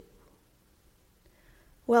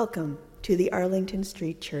Welcome to the Arlington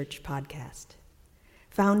Street Church podcast.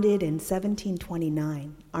 Founded in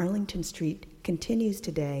 1729, Arlington Street continues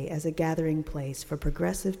today as a gathering place for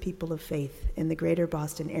progressive people of faith in the greater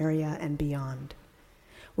Boston area and beyond.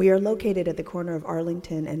 We are located at the corner of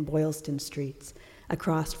Arlington and Boylston Streets,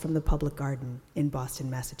 across from the Public Garden in Boston,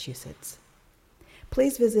 Massachusetts.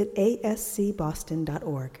 Please visit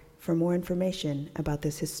ascboston.org for more information about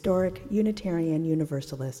this historic Unitarian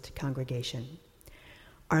Universalist congregation.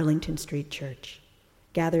 Arlington Street Church,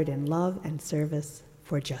 gathered in love and service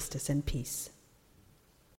for justice and peace.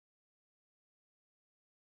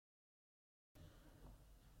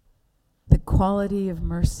 The quality of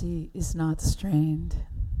mercy is not strained.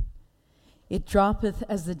 It droppeth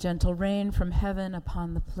as the gentle rain from heaven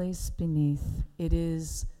upon the place beneath. It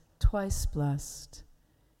is twice blessed.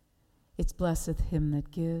 It blesseth him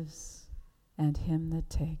that gives and him that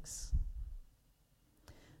takes.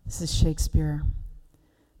 This is Shakespeare.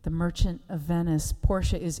 The Merchant of Venice.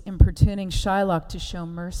 Portia is importuning Shylock to show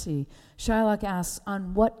mercy. Shylock asks,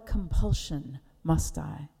 "On what compulsion must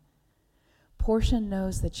I?" Portia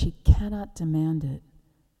knows that she cannot demand it.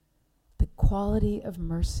 The quality of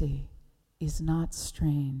mercy is not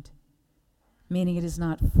strained, meaning it is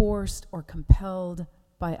not forced or compelled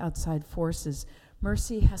by outside forces.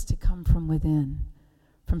 Mercy has to come from within,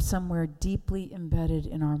 from somewhere deeply embedded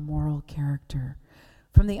in our moral character,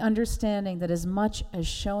 from the understanding that as much as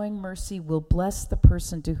showing mercy will bless the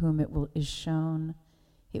person to whom is shown,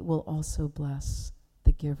 it will also bless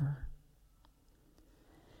the giver.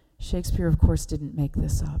 Shakespeare, of course, didn't make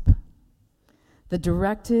this up. The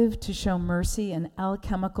directive to show mercy, an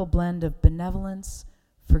alchemical blend of benevolence,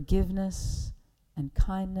 forgiveness, and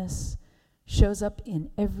kindness, shows up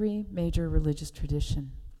in every major religious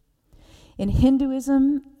tradition. In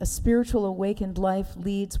Hinduism, a spiritual awakened life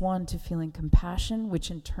leads one to feeling compassion, which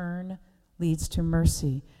in turn leads to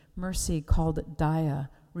mercy. Mercy, called daya,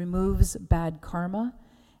 removes bad karma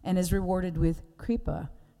and is rewarded with kripa,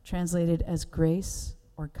 translated as grace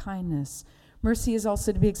or kindness. Mercy is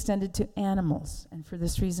also to be extended to animals, and for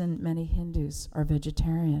this reason, many Hindus are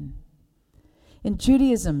vegetarian. In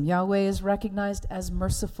Judaism, Yahweh is recognized as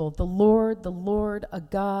merciful, the Lord, a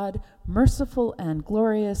God, merciful and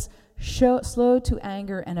glorious, slow to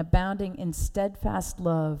anger and abounding in steadfast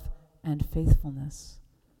love and faithfulness.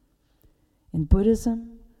 In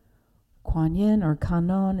Buddhism, Kuan Yin or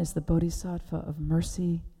Kannon is the bodhisattva of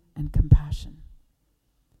mercy and compassion.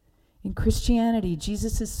 In Christianity,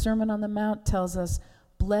 Jesus' Sermon on the Mount tells us,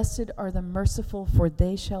 "Blessed are the merciful, for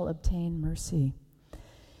they shall obtain mercy."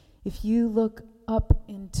 If you look up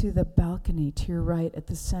into the balcony to your right at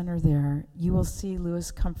the center there, you will see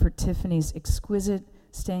Louis Comfort Tiffany's exquisite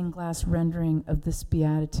stained glass rendering of this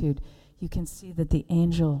beatitude. You can see that the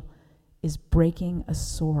angel is breaking a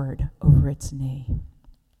sword over its knee.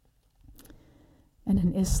 And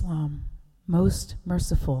in Islam, most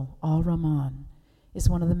merciful, Al-Rahman, is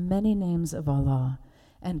one of the many names of Allah,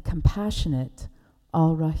 and compassionate,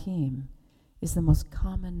 Al-Rahim, is the most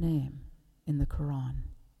common name in the Quran.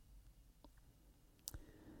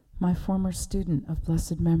 My former student of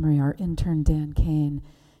blessed memory, our intern Dan Kane,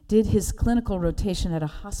 did his clinical rotation at a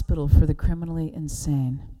hospital for the criminally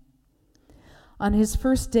insane. On his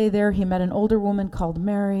first day there, he met an older woman called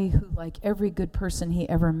Mary, who, like every good person he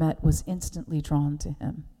ever met, was instantly drawn to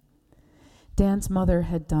him. Dan's mother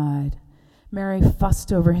had died. Mary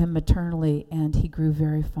fussed over him maternally, and he grew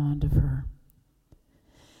very fond of her.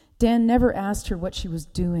 Dan never asked her what she was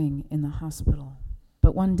doing in the hospital,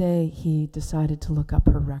 but one day he decided to look up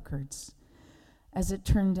her records. As it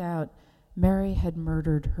turned out, Mary had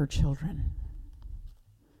murdered her children.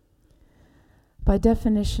 By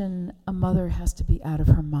definition, a mother has to be out of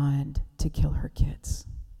her mind to kill her kids.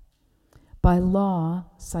 By law,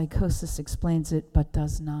 psychosis explains it but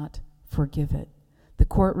does not forgive it. The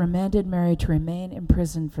court remanded Mary to remain in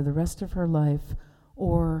prison for the rest of her life,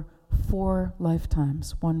 or 4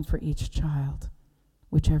 lifetimes, one for each child,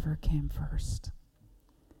 whichever came first.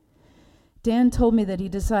 Dan told me that he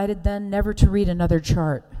decided then never to read another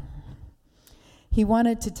chart. He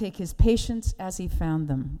wanted to take his patients as he found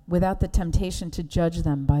them, without the temptation to judge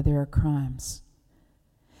them by their crimes.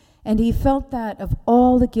 And he felt that of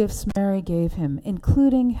all the gifts Mary gave him,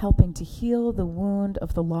 including helping to heal the wound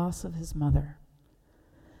of the loss of his mother,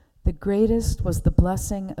 the greatest was the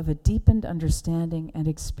blessing of a deepened understanding and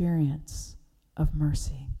experience of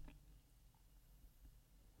mercy.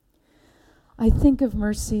 I think of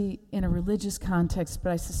mercy in a religious context,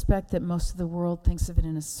 but I suspect that most of the world thinks of it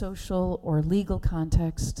in a social or legal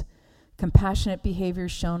context, compassionate behavior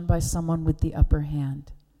shown by someone with the upper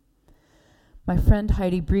hand. My friend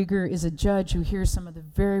Heidi Brieger is a judge who hears some of the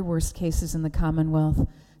very worst cases in the Commonwealth,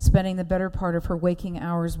 spending the better part of her waking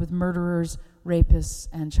hours with murderers, rapists,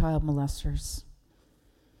 and child molesters.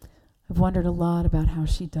 I've wondered a lot about how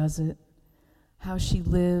she does it, how she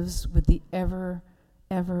lives with the ever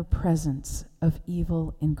presence of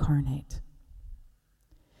evil incarnate.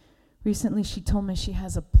 Recently, she told me she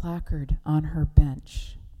has a placard on her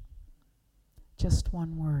bench. Just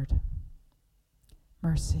one word: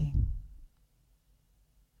 mercy.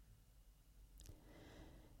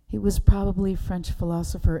 It was probably French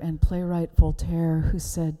philosopher and playwright Voltaire who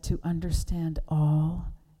said, "To understand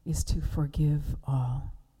all is to forgive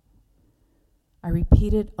all." I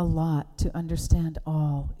repeat it a lot: to understand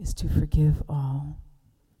all is to forgive all.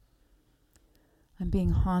 I'm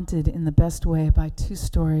being haunted in the best way by two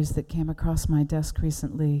stories that came across my desk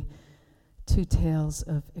recently, two tales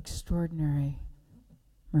of extraordinary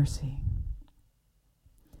mercy.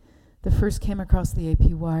 The first came across the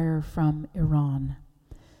AP wire from Iran.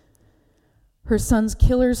 Her son's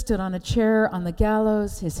killer stood on a chair on the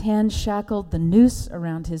gallows, his hands shackled, the noose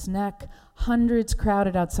around his neck. Hundreds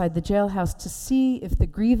crowded outside the jailhouse to see if the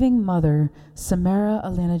grieving mother, Samara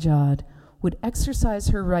Alinejad, would exercise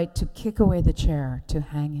her right to kick away the chair, to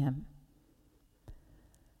hang him.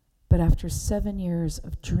 But after 7 years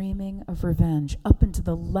of dreaming of revenge, up until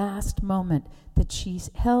the last moment that she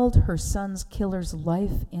held her son's killer's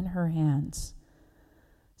life in her hands,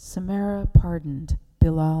 Samara pardoned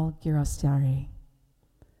Bilal Girastari.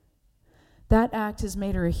 That act has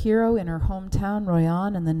made her a hero in her hometown,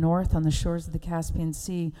 Royan, in the north on the shores of the Caspian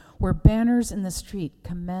Sea, where banners in the street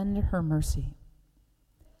commend her mercy.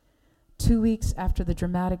 2 weeks after the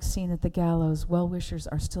dramatic scene at the gallows, well-wishers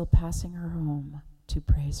are still passing her home to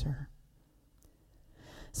praise her.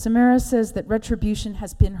 Samara says that retribution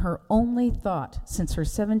has been her only thought since her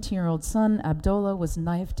 17-year-old son, Abdullah, was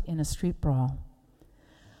knifed in a street brawl.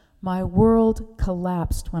 "My world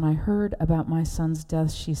collapsed when I heard about my son's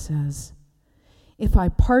death," she says. "If I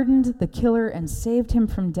pardoned the killer and saved him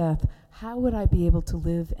from death, how would I be able to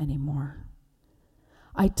live anymore?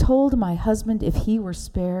 I told my husband if he were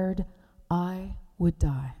spared, I would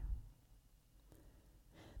die."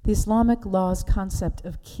 The Islamic law's concept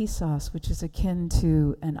of qisas, which is akin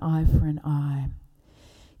to an eye for an eye,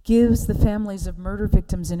 gives the families of murder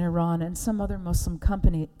victims in Iran and some other Muslim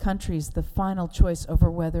countries the final choice over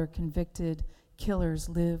whether convicted killers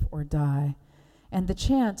live or die, and the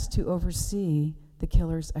chance to oversee the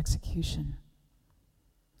killer's execution.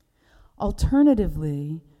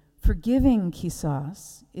 Alternatively, forgiving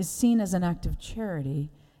qisas is seen as an act of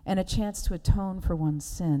charity and a chance to atone for one's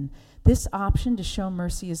sin. This option to show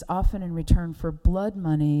mercy is often in return for blood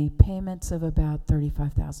money, payments of about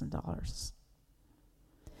 $35,000.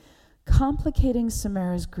 Complicating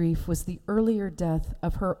Samara's grief was the earlier death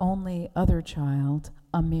of her only other child,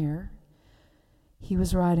 Amir. He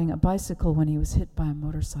was riding a bicycle when he was hit by a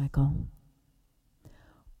motorcycle.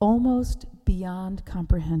 Almost beyond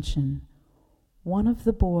comprehension, one of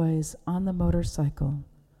the boys on the motorcycle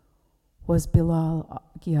was Bilal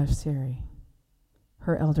Girastari,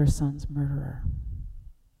 her elder son's murderer.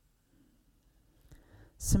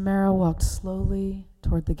 Samara walked slowly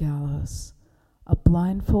toward the gallows. A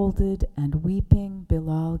blindfolded and weeping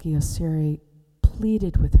Bilal Girastari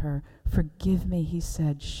pleaded with her. "Forgive me," he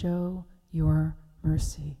said, "show your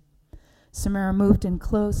mercy." Samara moved in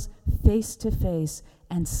close, face to face,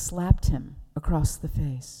 and slapped him across the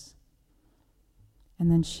face.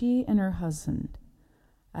 And then she and her husband,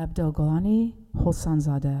 Abdolghani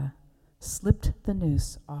Hosanzadeh, slipped the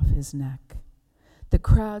noose off his neck. The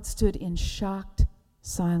crowd stood in shocked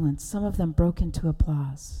silence. Some of them broke into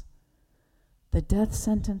applause. The death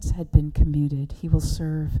sentence had been commuted. He will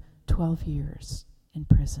serve 12 years in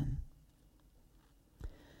prison.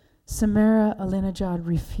 Samara Alinejad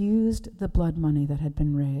refused the blood money that had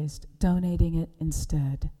been raised, donating it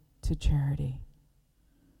instead to charity.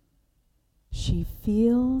 She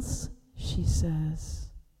feels, she says,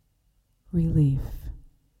 relief.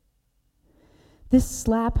 This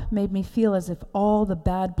slap made me feel as if all the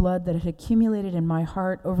bad blood that had accumulated in my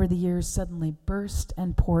heart over the years suddenly burst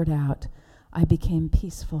and poured out. I became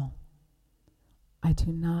peaceful. I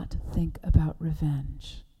do not think about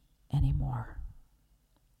revenge anymore.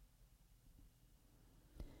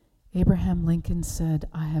 Abraham Lincoln said,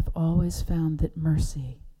 "I have always found that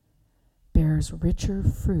mercy bears richer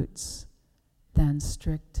fruits than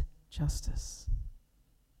strict justice."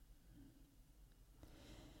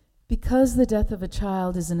 Because the death of a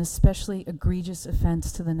child is an especially egregious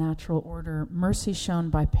offense to the natural order, mercy shown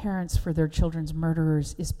by parents for their children's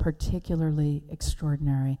murderers is particularly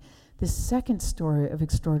extraordinary. The second story of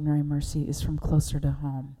extraordinary mercy is from closer to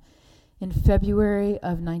home. In February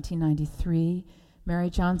of 1993,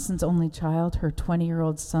 Mary Johnson's only child, her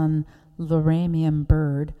 20-year-old son, Loramian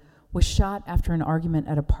Bird, was shot after an argument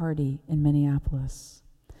at a party in Minneapolis.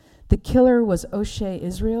 The killer was O'Shea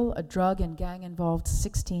Israel, a drug and gang-involved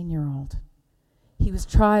 16-year-old. He was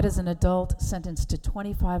tried as an adult, sentenced to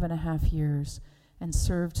 25 and a half years, and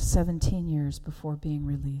served 17 years before being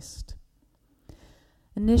released.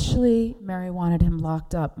 Initially, Mary wanted him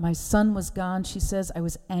locked up. My son was gone, she says. I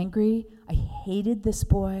was angry. I hated this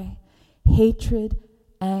boy. Hatred,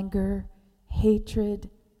 anger, hatred,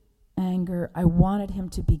 anger. I wanted him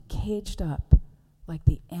to be caged up like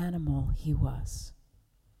the animal he was.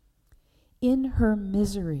 In her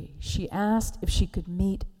misery, she asked if she could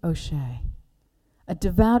meet O'Shea. A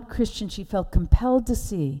devout Christian, she felt compelled to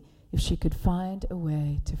see if she could find a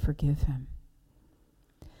way to forgive him.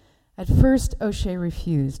 At first, O'Shea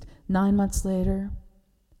refused. 9 months later,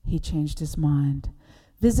 he changed his mind.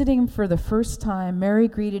 Visiting him for the first time, Mary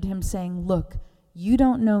greeted him saying, "Look, you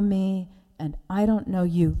don't know me, and I don't know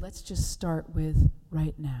you. Let's just start with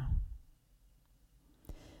right now."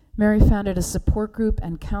 Mary founded a support group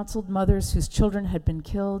and counseled mothers whose children had been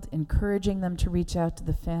killed, encouraging them to reach out to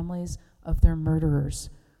the families of their murderers,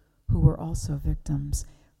 who were also victims.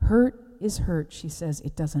 Hurt is hurt, she says.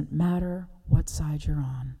 It doesn't matter what side you're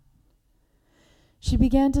on. She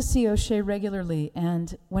began to see O'Shea regularly,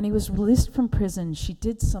 and when he was released from prison, she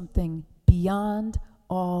did something beyond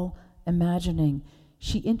all imagining.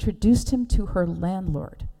 She introduced him to her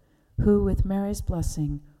landlord, who, with Mary's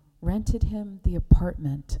blessing, rented him the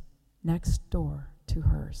apartment next door to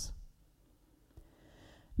hers.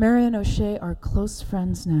 Mary and O'Shea are close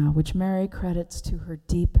friends now, which Mary credits to her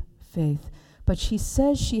deep faith, but she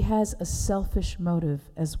says she has a selfish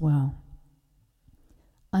motive as well.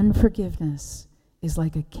 Unforgiveness is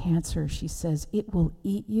like a cancer, she says. It will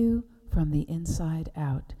eat you from the inside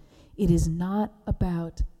out. It is not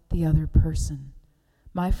about the other person.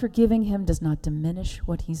 My forgiving him does not diminish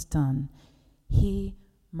what he's done. He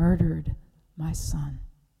murdered my son.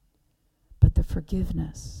 But the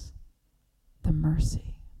forgiveness, the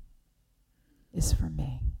mercy, is for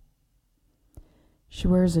me. She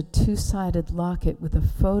wears a two-sided locket with a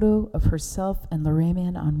photo of herself and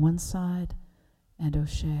Loramian on one side and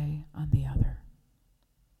O'Shea on the other.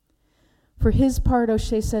 For his part,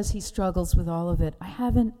 O'Shea says he struggles with all of it. I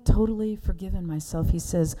haven't totally forgiven myself, he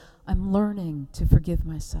says. I'm learning to forgive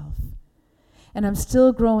myself. And I'm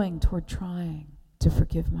still growing toward trying to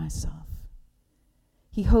forgive myself.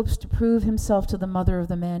 He hopes to prove himself to the mother of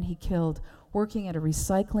the man he killed, working at a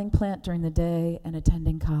recycling plant during the day and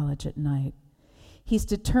attending college at night. He's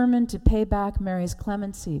determined to pay back Mary's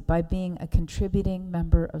clemency by being a contributing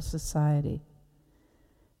member of society.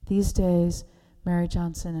 These days, Mary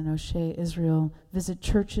Johnson and O'Shea Israel visit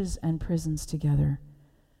churches and prisons together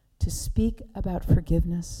to speak about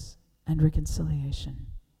forgiveness and reconciliation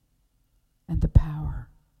and the power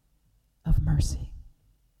of mercy.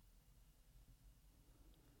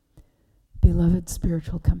 Beloved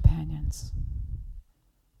spiritual companions,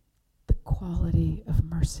 the quality of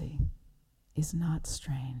mercy is not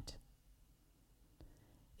strained.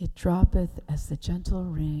 It droppeth as the gentle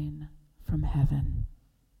rain from heaven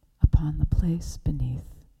upon the place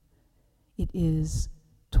beneath. It is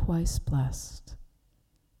twice blessed.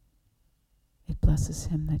 It blesses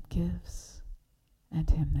him that gives and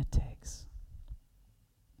him that takes.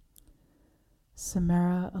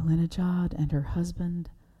 Samara Alinejad and her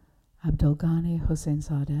husband, Abdulghani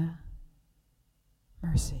Hosseinzadeh,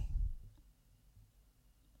 mercy.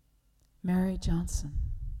 Mary Johnson,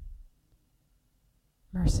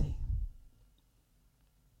 mercy.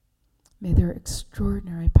 May their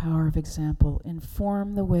extraordinary power of example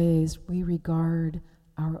inform the ways we regard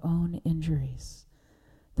our own injuries,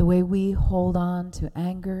 the way we hold on to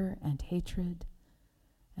anger and hatred,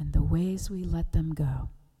 and the ways we let them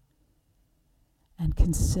go, and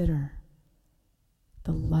consider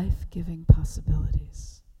the life-giving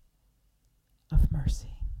possibilities of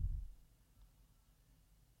mercy.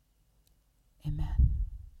 Amen.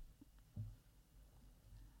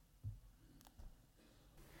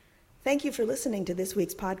 Thank you for listening to this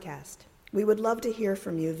week's podcast. We would love to hear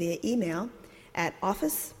from you via email at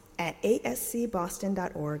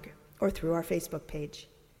office@ascboston.org or through our Facebook page.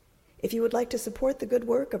 If you would like to support the good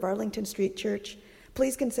work of Arlington Street Church,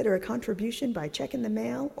 please consider a contribution by check in the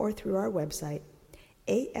mail or through our website,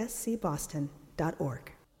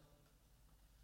 ascboston.org.